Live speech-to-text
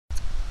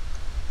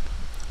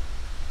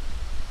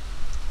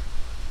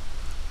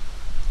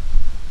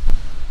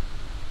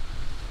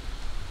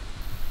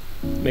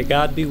May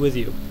God be with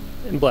you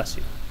and bless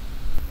you.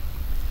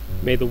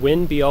 May the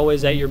wind be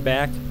always at your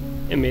back,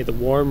 and may the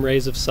warm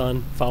rays of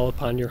sun fall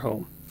upon your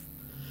home.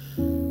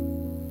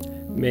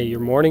 May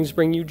your mornings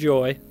bring you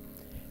joy,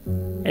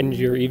 and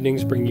your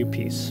evenings bring you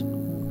peace.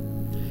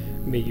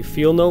 May you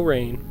feel no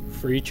rain,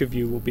 for each of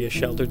you will be a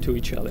shelter to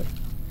each other.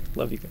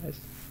 Love you guys.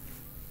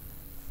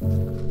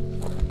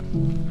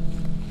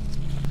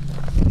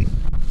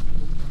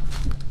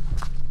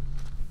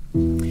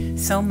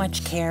 So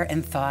much care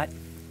and thought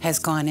has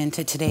gone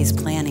into today's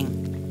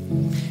planning.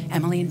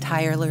 Emily and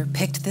Tyler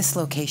picked this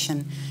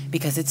location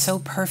because it so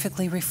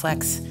perfectly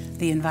reflects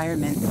the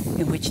environment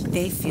in which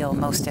they feel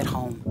most at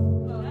home.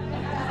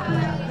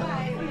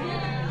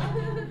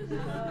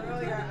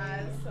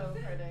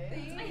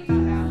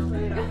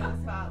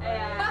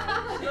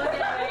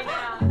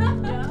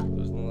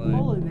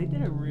 Holy, they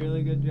did a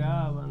really good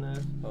job on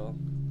this. Oh,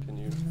 can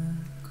you?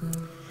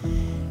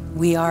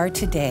 We are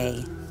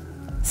today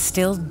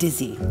still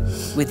dizzy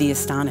with the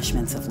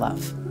astonishments of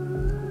love.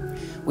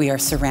 We are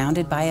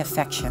surrounded by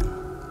affection,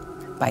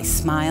 by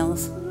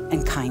smiles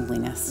and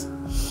kindliness,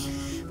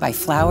 by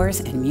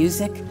flowers and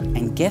music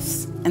and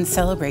gifts and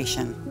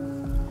celebration.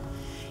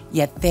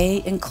 Yet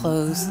they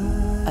enclose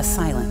a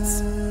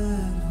silence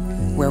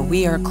where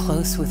we are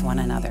close with one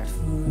another.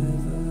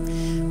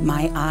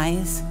 My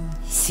eyes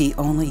see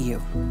only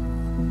you.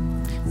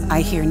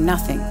 I hear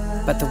nothing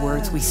but the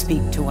words we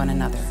speak to one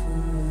another.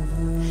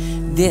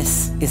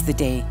 This is the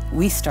day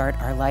we start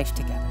our life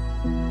together.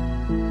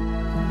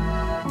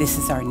 This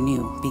is our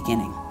new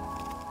beginning.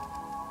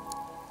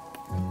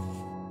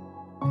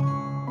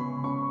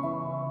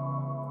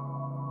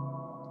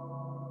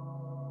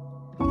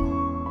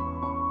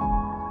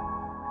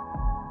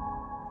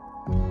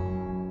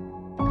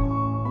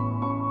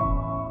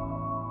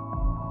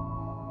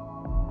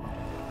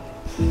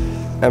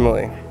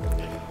 Emily,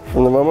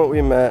 from the moment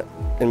we met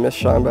in Miss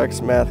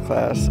Schombeck's math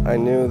class, I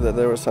knew that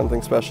there was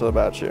something special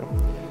about you.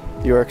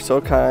 You are so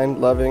kind,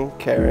 loving,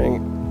 caring,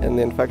 and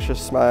the infectious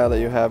smile that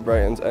you have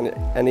brightens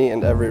any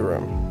and every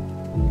room.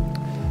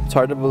 It's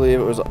hard to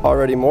believe it was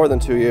already more than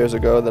 2 years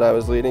ago that I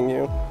was leading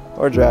you,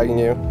 or dragging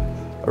you,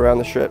 around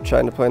the strip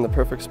trying to plan the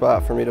perfect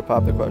spot for me to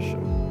pop the question.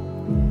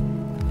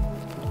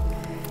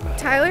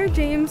 Tyler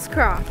James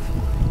Croft,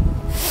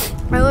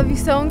 I love you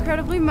so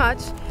incredibly much,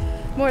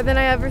 more than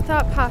I ever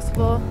thought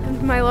possible,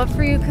 and my love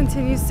for you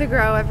continues to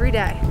grow every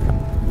day.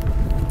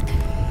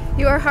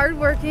 You are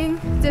hardworking,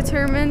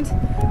 determined,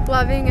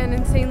 loving, and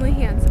insanely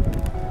handsome.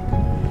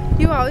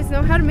 You always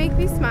know how to make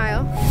me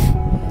smile.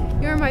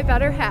 You are my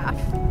better half,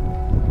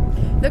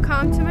 the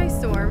calm to my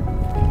storm,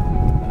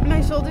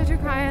 my shoulder to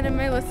cry on and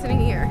my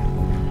listening ear.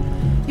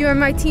 You are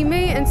my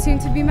teammate and soon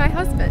to be my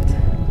husband.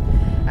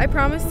 I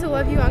promise to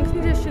love you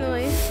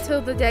unconditionally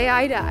till the day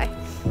I die.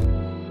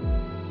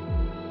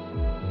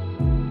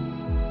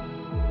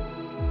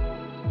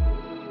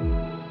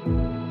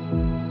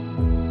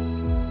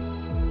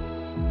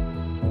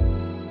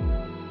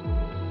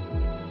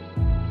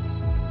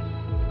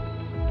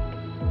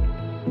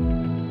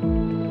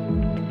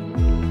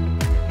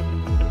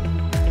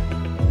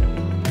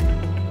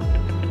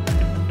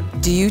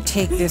 Do you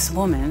take this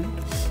woman,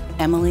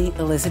 Emily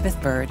Elizabeth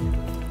Bird,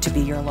 to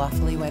be your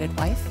lawfully wedded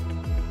wife?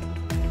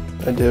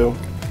 I do.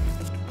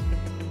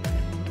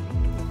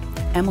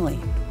 Emily,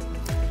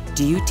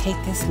 do you take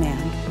this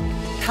man,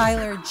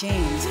 Tyler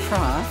James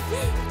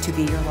Croft, to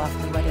be your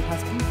lawfully wedded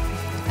husband?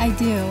 I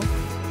do.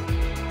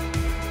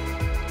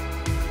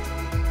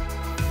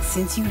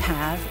 Since you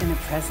have, in the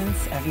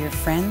presence of your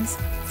friends,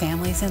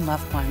 families, and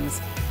loved ones,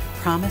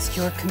 promised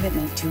your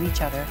commitment to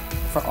each other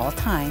for all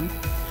time,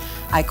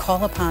 I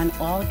call upon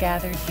all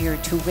gathered here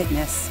to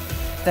witness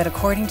that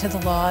according to the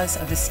laws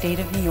of the state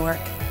of New York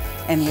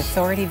and the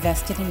authority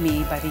vested in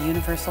me by the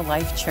Universal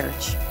Life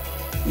Church,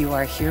 you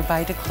are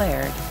hereby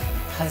declared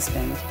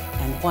husband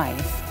and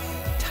wife.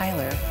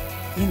 Tyler,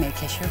 you may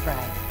kiss your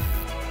bride.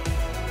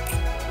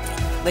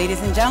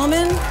 Ladies and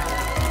gentlemen,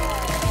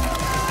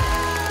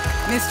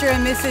 Mr.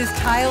 and Mrs.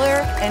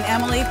 Tyler and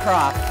Emily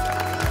Croft.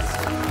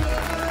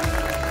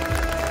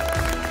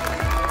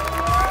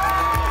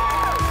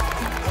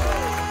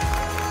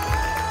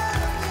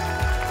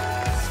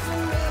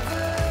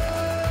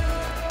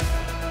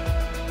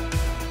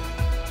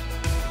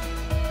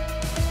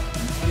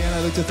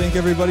 I'd like to thank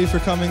everybody for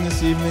coming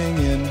this evening,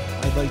 and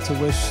I'd like to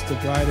wish the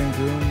bride and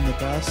groom the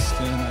best,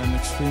 and I'm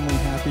extremely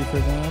happy for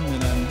them,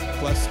 and I'm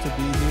blessed to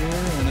be here,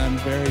 and I'm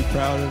very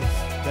proud of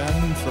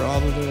them for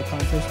all of their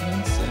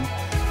accomplishments,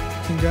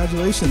 and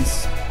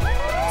congratulations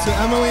to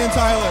Emily and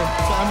Tyler,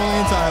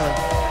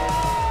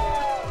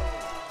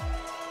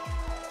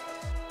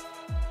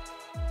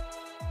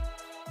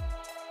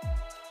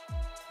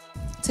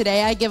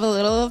 Today I give a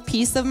little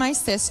piece of my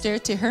sister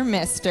to her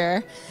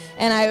mister,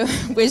 and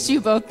I wish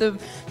you both the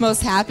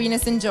most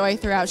happiness and joy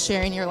throughout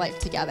sharing your life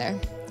together.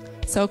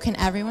 So can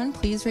everyone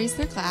please raise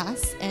their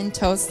glass and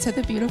toast to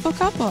the beautiful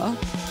couple.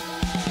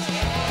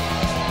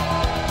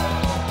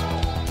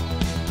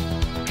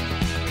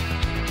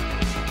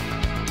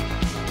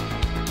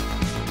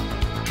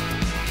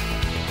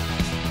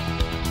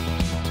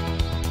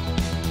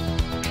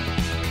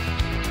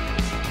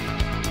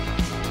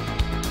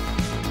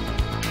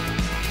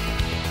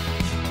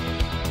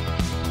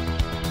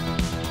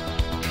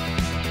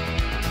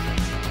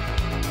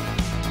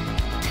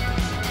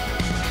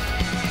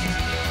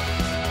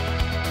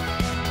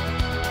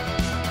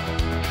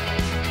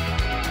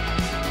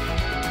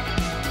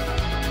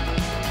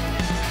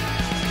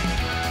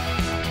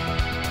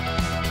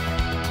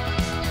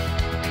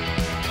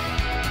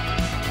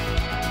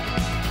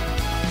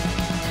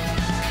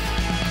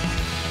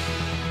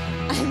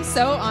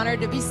 so honored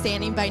to be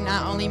standing by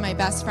not only my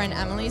best friend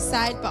Emily's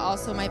side, but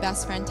also my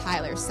best friend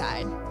Tyler's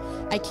side.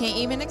 I can't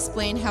even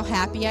explain how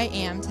happy I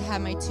am to have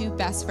my two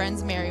best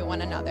friends marry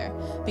one another,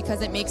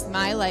 because it makes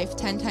my life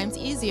 10 times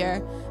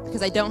easier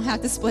because I don't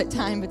have to split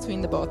time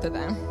between the both of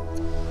them.